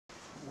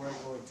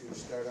going to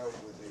start out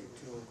with a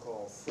tune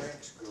called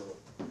Frank's Girl.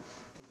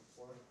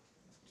 1,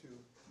 2,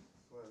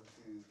 1,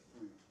 2,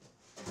 3.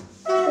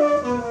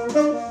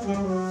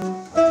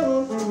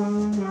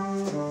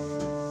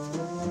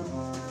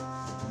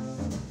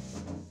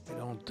 I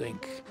don't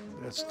think.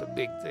 That's the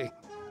big thing,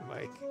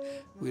 Mike.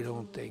 We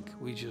don't think.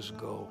 We just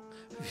go.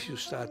 If you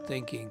start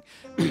thinking,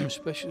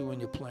 especially when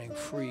you're playing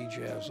free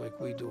jazz like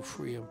we do,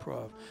 free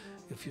improv,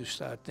 if you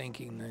start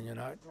thinking, then you're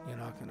not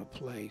going to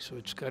play. So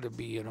it's got to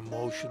be an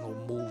emotional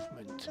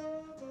movement.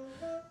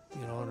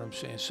 You know what I'm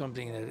saying?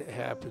 Something that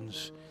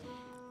happens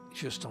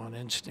just on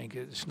instinct.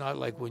 It's not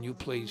like when you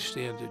play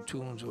standard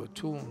tunes or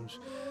tunes,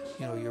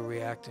 you know, you're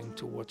reacting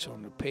to what's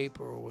on the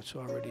paper or what's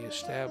already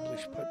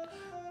established. But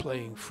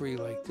playing free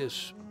like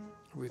this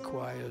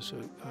requires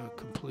a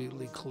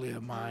completely clear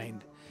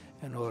mind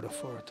in order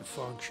for it to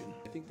function.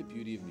 I think the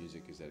beauty of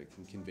music is that it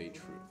can convey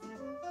truth.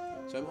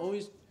 So I'm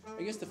always,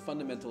 I guess the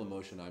fundamental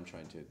emotion I'm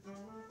trying to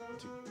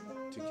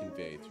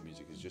convey through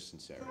music is just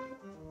sincerity.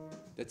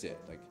 That's it.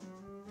 Like,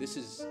 this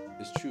is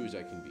as true as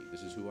I can be.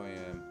 This is who I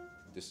am.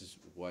 This is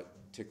what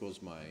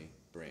tickles my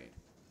brain.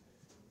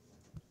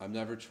 I'm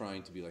never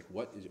trying to be like,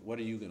 what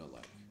are you gonna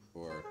like?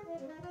 Or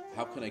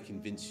how can I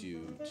convince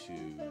you to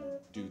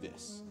do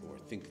this, or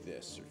think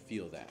this, or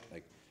feel that?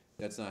 Like,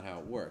 that's not how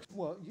it works.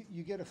 Well,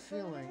 you get a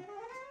feeling,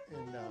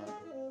 and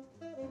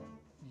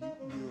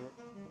you're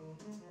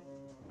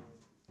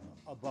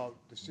about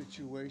the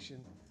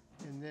situation,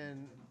 and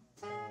then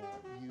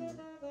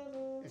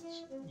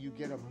you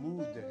get a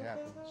mood that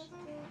happens,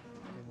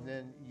 and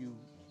then you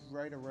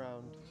write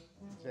around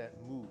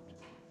that mood.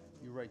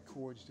 You write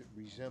chords that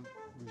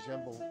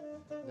resemble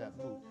that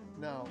mood.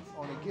 Now,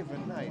 on a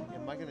given night,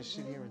 am I going to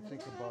sit here and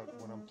think about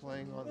when I'm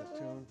playing on the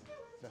tune,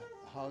 the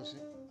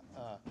housing,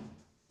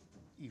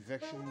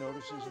 eviction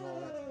notices and all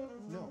that?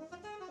 No.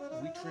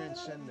 We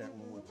transcend that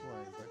when we're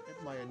playing, but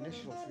my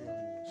initial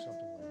feeling was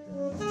something like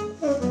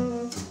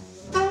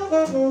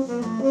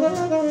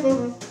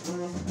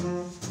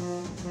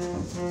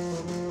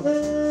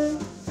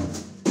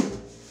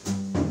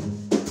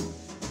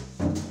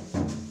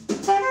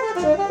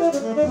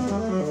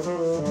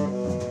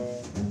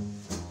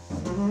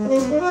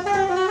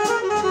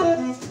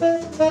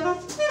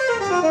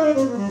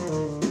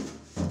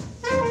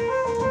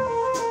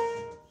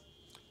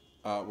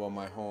Well,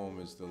 my home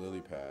is the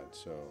Lilypad,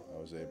 so I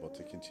was able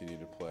to continue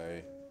to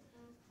play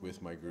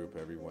with my group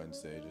every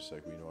Wednesday, just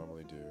like we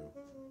normally do.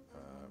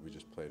 We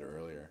just played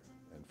earlier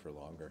and for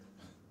longer.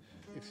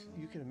 If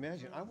you can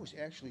imagine, I was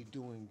actually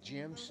doing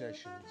jam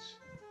sessions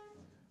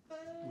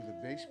with a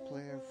bass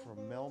player from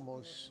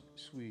Malmö,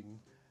 Sweden,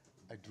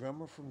 a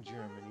drummer from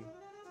Germany,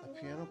 a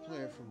piano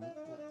player from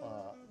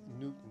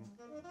Newton,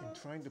 and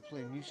trying to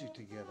play music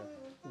together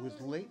with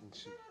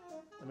latency.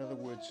 In other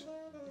words,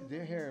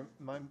 their hair,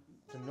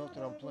 the note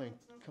that I'm playing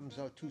comes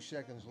out 2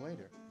 seconds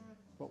later,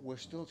 but we're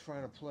still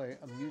trying to play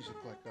a music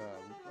like a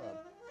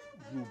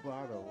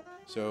rubato.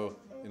 So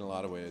in a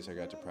lot of ways, I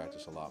got to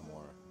practice a lot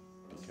more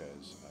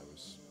because I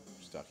was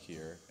stuck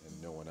here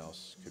and no one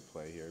else could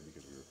play here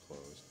because we were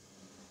closed.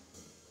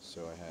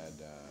 So I had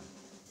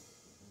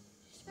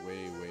just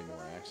way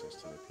more access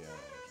to the piano,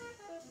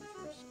 which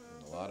was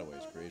in a lot of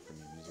ways great for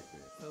me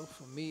musically. Well,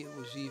 for me it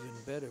was even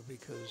better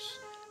because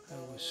I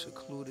was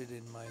secluded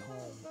in my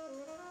home,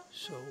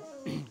 so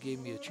it gave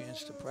me a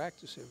chance to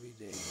practice every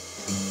day.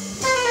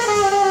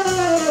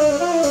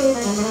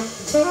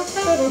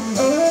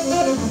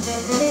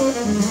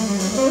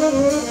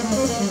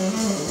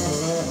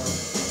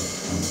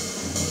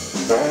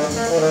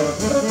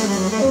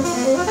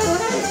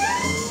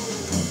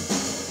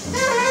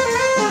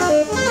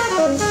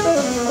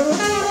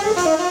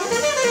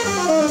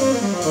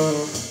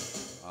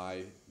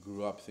 I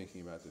grew up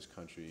thinking about this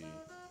country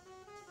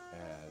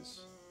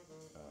as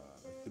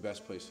the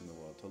best place in the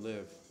world to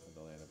live,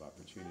 the land of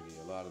opportunity.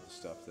 A lot of the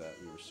stuff that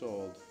we were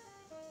sold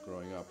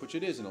growing up, which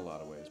it is in a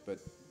lot of ways, but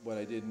what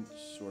I didn't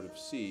sort of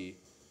see,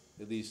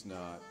 at least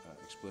not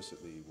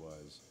explicitly,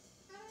 was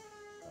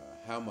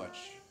how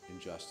much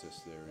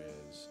injustice there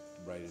is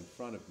right in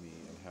front of me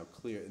and how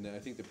clear. And then I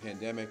think the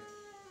pandemic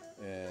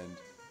and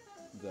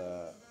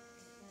the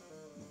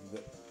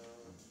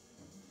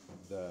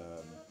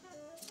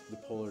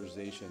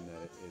polarization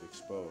that it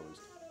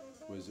exposed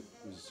was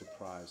a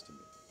surprise to me.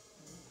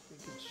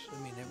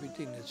 I mean,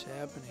 everything that's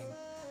happening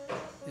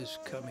is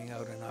coming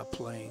out in our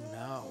playing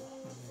now.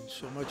 I mean,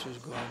 so much has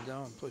gone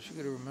down. Plus, you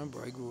got to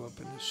remember, I grew up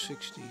in the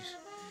 60s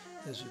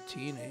as a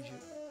teenager,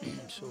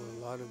 so a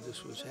lot of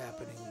this was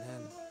happening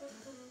then.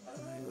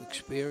 And I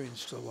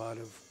experienced a lot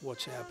of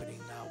what's happening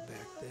now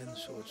back then,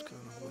 so it's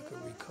kind of like a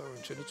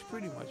recurrence. And it's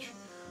pretty much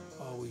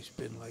always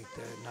been like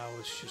that. Now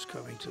it's just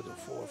coming to the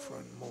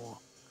forefront more.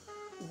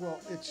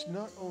 Well, it's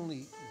not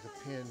only the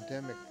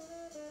pandemic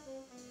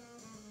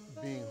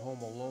being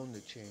home alone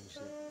that changed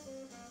it.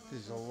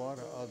 There's a lot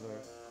of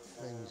other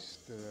things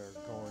that are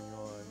going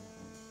on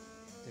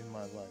in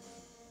my life.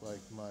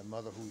 Like my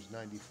mother, who's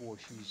 94,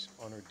 she's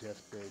on her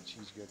deathbed.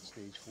 She's got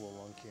stage 4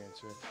 lung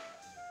cancer.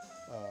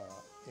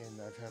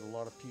 And I've had a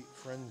lot of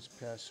friends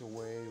pass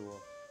away or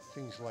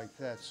things like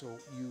that. So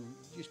you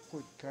just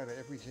put kind of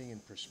everything in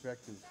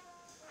perspective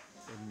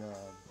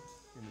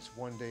in this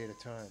one day at a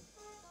time.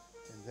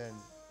 And then,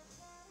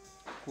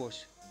 of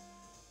course,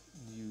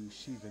 you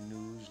see the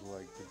news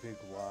like the big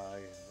lie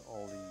and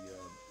all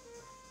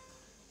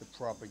the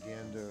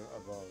propaganda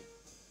about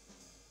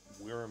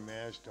wear a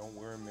mask, don't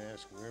wear a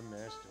mask, wear a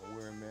mask, don't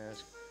wear a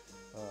mask,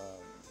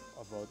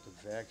 about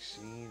the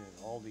vaccine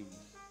and all the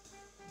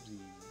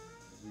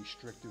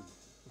restrictive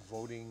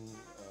voting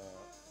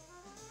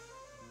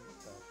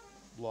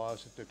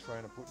laws that they're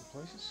trying to put in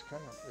place. It's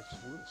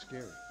a little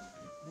scary.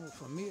 Well,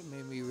 for me, it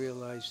made me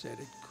realize that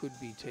it could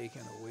be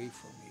taken away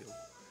from you.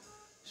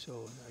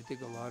 So I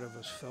think a lot of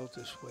us felt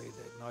this way,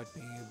 that not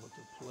being able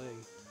to play,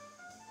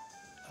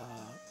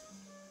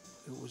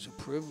 it was a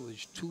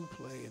privilege to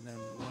play. And then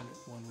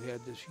when we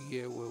had this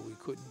year where we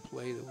couldn't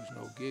play, there was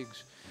no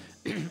gigs,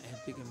 I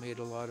think it made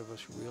a lot of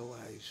us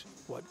realize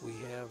what we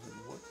have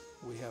and what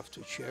we have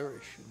to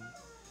cherish, and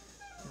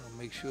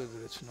make sure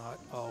that it's not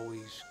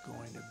always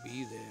going to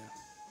be there.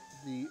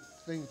 The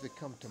things that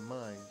come to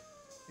mind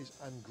is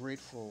I'm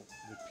grateful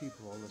that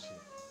people are listening.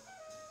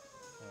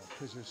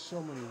 Because there's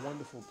so many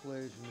wonderful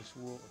players in this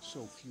world and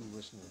so few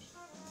listeners.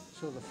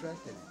 So the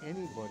fact that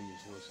anybody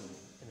is listening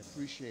and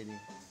appreciating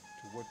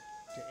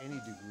to any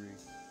degree,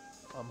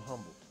 I'm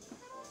humbled.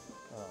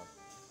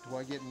 Do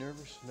I get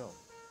nervous? No,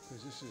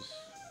 because this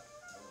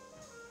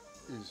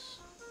is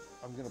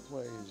I'm going to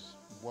play as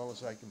well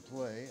as I can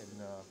play,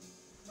 and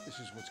this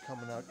is what's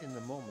coming out in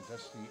the moment.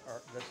 That's the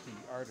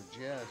art of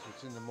jazz.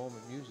 It's in the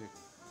moment music.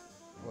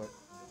 But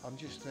I'm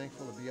just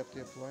thankful to be up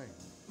there playing.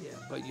 Yeah,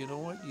 but you know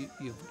what?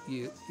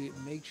 It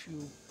makes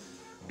you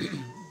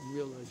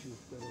realize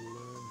you've got to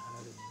learn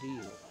how to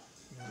deal.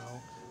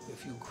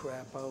 If you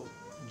crap out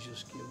and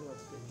just give up,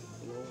 then you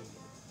blow.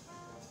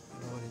 You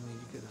know what I mean?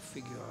 You got to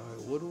figure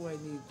out, what do I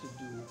need to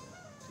do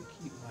to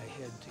keep my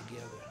head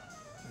together?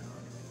 You know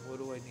what I mean? What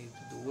do I need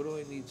to do? What do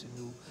I need to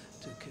do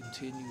to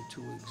continue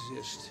to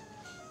exist?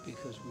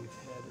 Because we've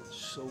had it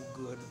so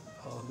good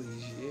all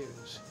these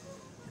years.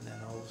 And then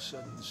all of a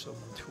sudden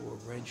someone threw a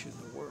wrench in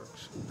the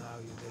works. Now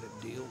you got to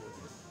deal with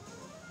it.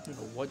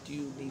 What do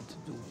you need to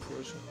do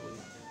personally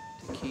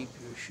to keep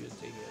your shit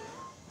together?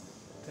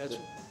 That's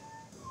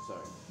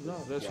Sorry. No,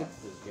 that's what.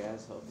 Does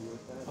jazz help you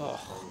with that? Oh,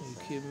 are you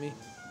kidding me?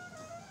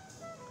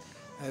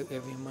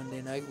 Every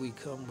Monday night we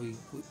come,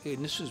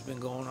 and this has been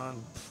going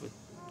on for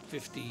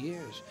 50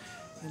 years.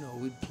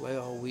 We'd play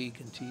all week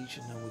and teach,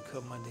 and then we'd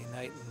come Monday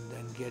night and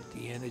then get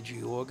the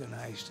energy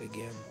organized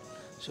again,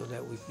 so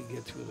that we could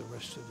get through the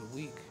rest of the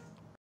week.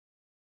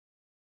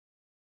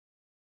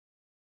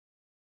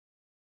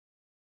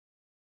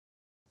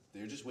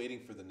 They're just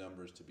waiting for the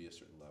numbers to be a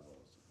certain level,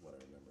 is what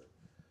I remember.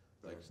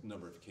 Like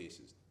number of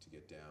cases to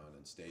get down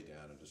and stay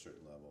down at a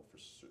certain level for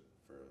a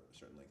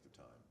certain length of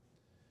time.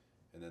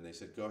 And then they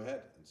said, go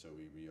ahead. And so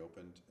we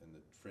reopened, and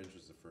the Fringe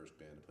was the first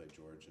band to play.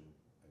 George and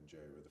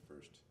Jerry were the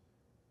first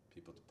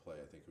people to play.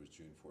 I think it was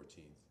June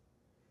 14th.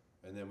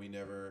 And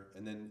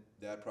then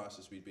that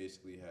process, we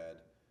basically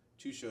had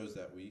 2 shows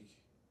that week,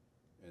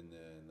 and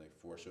then like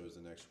 4 shows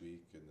the next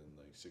week, and then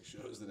like 6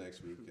 shows the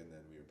next week, and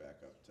then we were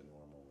back up to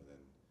normal within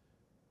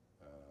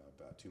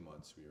about 2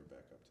 months. We were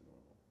back up to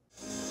normal.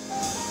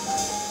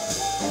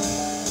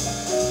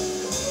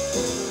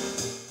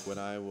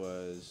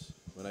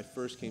 When I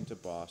first came to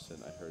Boston,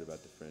 I heard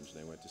about the Fringe, and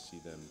I went to see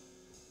them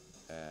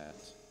at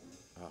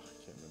I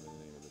can't remember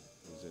the name of it.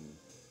 It was in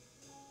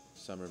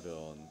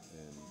Somerville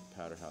and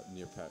Powder House,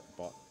 near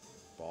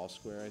Ball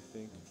Square, I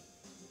think.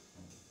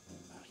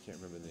 I can't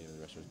remember the name of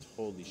the restaurant.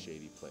 Totally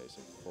shady place,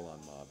 like full-on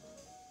mob.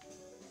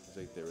 It was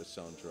like they were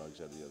selling drugs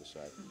out of the other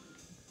side.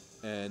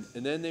 And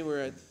then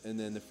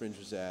the Fringe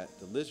was at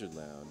the Lizard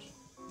Lounge,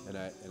 and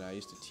I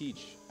used to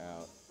teach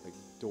out like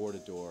door to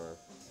door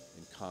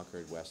in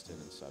Concord, Weston,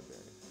 and Sudbury.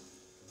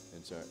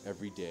 And so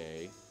every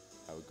day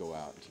I would go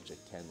out and teach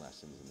like 10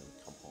 lessons and then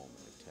come home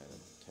at like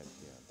 10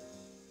 p.m.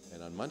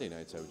 And on Monday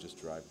nights I would just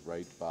drive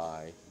right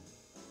by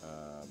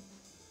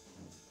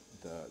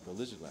the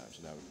Lizard Lounge,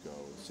 and I would go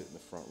sit in the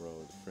front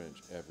row of the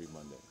Fringe every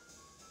Monday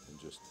and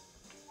just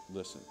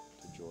listen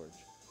to George.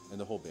 And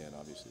the whole band,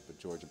 obviously, but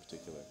George in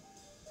particular.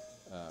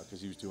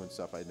 Because he was doing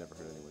stuff I'd never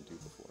heard anyone do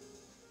before.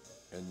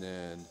 And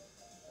then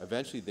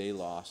eventually they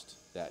lost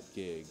that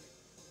gig,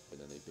 and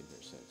then they've been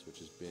here since, which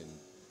has been,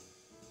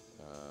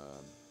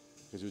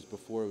 because it was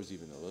before it was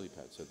even the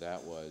Lilypad, so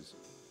that was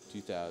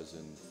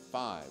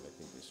 2005, I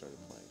think they started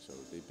playing. So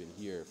they've been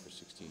here for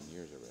 16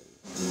 years already.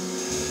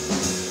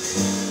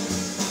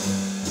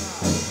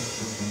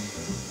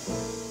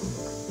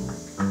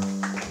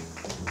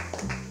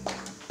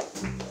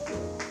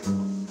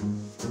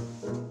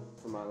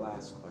 For my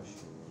last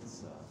question,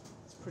 it's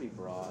pretty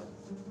broad,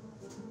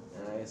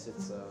 and I guess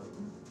it's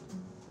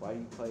why do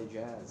you play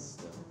jazz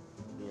still?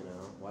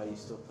 Why do you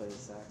still play the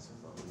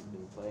saxophone? You've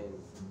been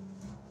playing,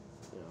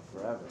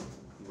 forever.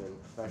 You've been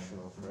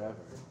professional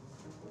forever.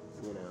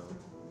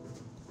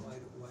 Why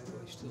do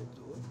I still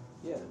do it?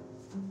 Yeah.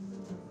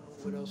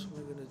 What else am I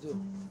going to do?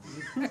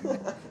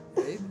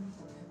 Right?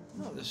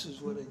 No, this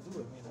is what I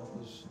do.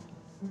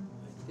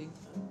 I think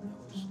I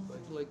was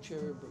like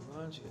Jerry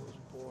Bergonzi. I was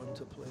born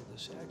to play the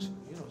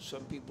saxophone. You know,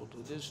 some people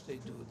do this, they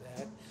do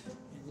that,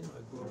 and you know,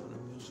 I grew up in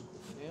a musical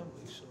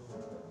family, so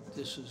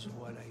this is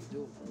what I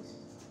do.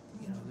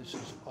 You know, this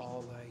is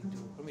all I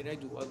do. I mean, I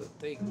do other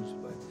things,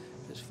 but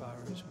as far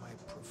as my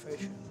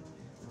profession,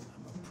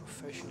 I'm a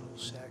professional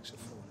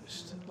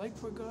saxophonist, like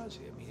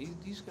Bergonzi. I mean,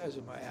 these guys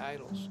are my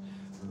idols,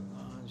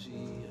 Bergonzi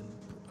and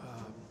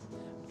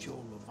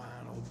Joe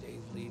Lovano,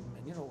 Dave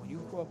Liebman. You know, when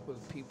you grow up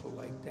with people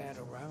like that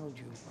around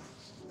you,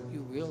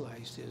 you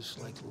realize there's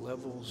like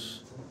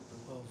levels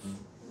of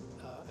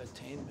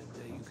attainment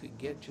that you could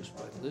get just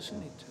by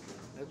listening to them.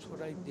 That's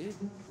what I did.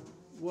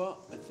 Well,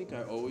 I think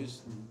I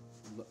always,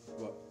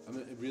 well, I'm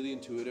a really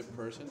intuitive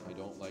person. I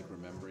don't like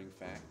remembering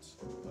facts,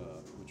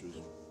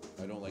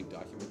 I don't like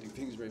documenting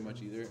things very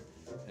much either.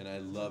 And I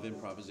love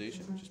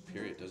improvisation, just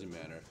period. Doesn't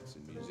matter if it's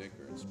in music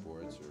or in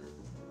sports or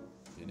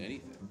in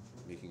anything,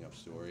 making up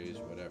stories,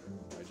 whatever.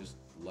 I just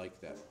like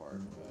that part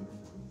of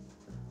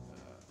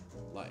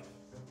life.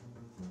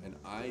 And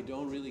I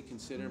don't really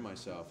consider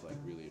myself like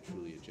really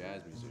truly a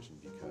jazz musician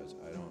because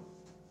I don't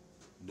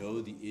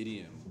know the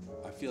idiom.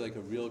 I feel like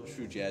a real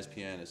true jazz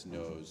pianist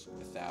knows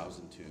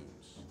 1,000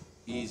 tunes,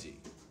 easy,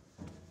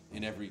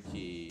 in every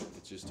key.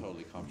 It's just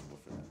totally comfortable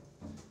for them.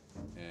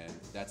 And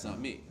that's not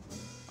me.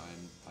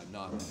 I'm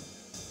not that.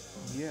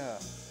 Yeah,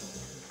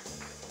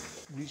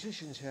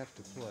 musicians have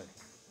to play,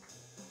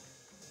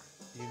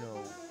 you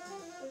know,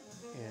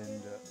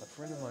 and a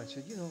friend of mine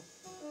said, you know,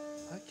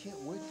 I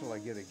can't wait till I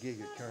get a gig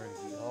at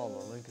Carnegie Hall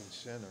or Lincoln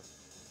Center.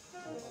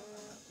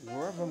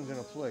 Wherever I'm going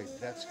to play,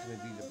 that's going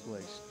to be the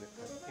place.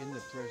 In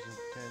the present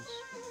tense,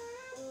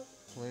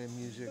 playing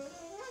music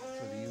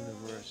for the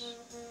universe,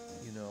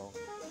 you know,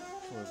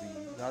 for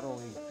the, not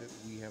only that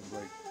we have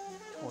like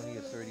 20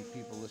 or 30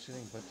 people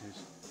listening, but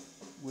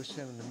we're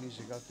sending the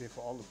music out there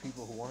for all the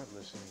people who aren't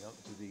listening out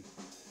to the,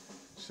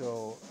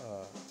 so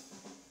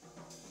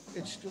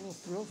it's still a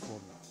thrill for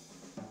me.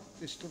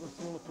 It's still a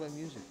thrill to play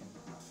music.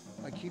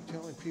 I keep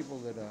telling people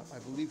that I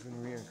believe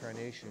in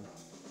reincarnation.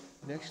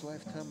 Next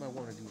lifetime, I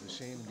want to do the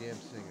same damn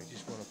thing. I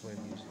just want to play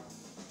music.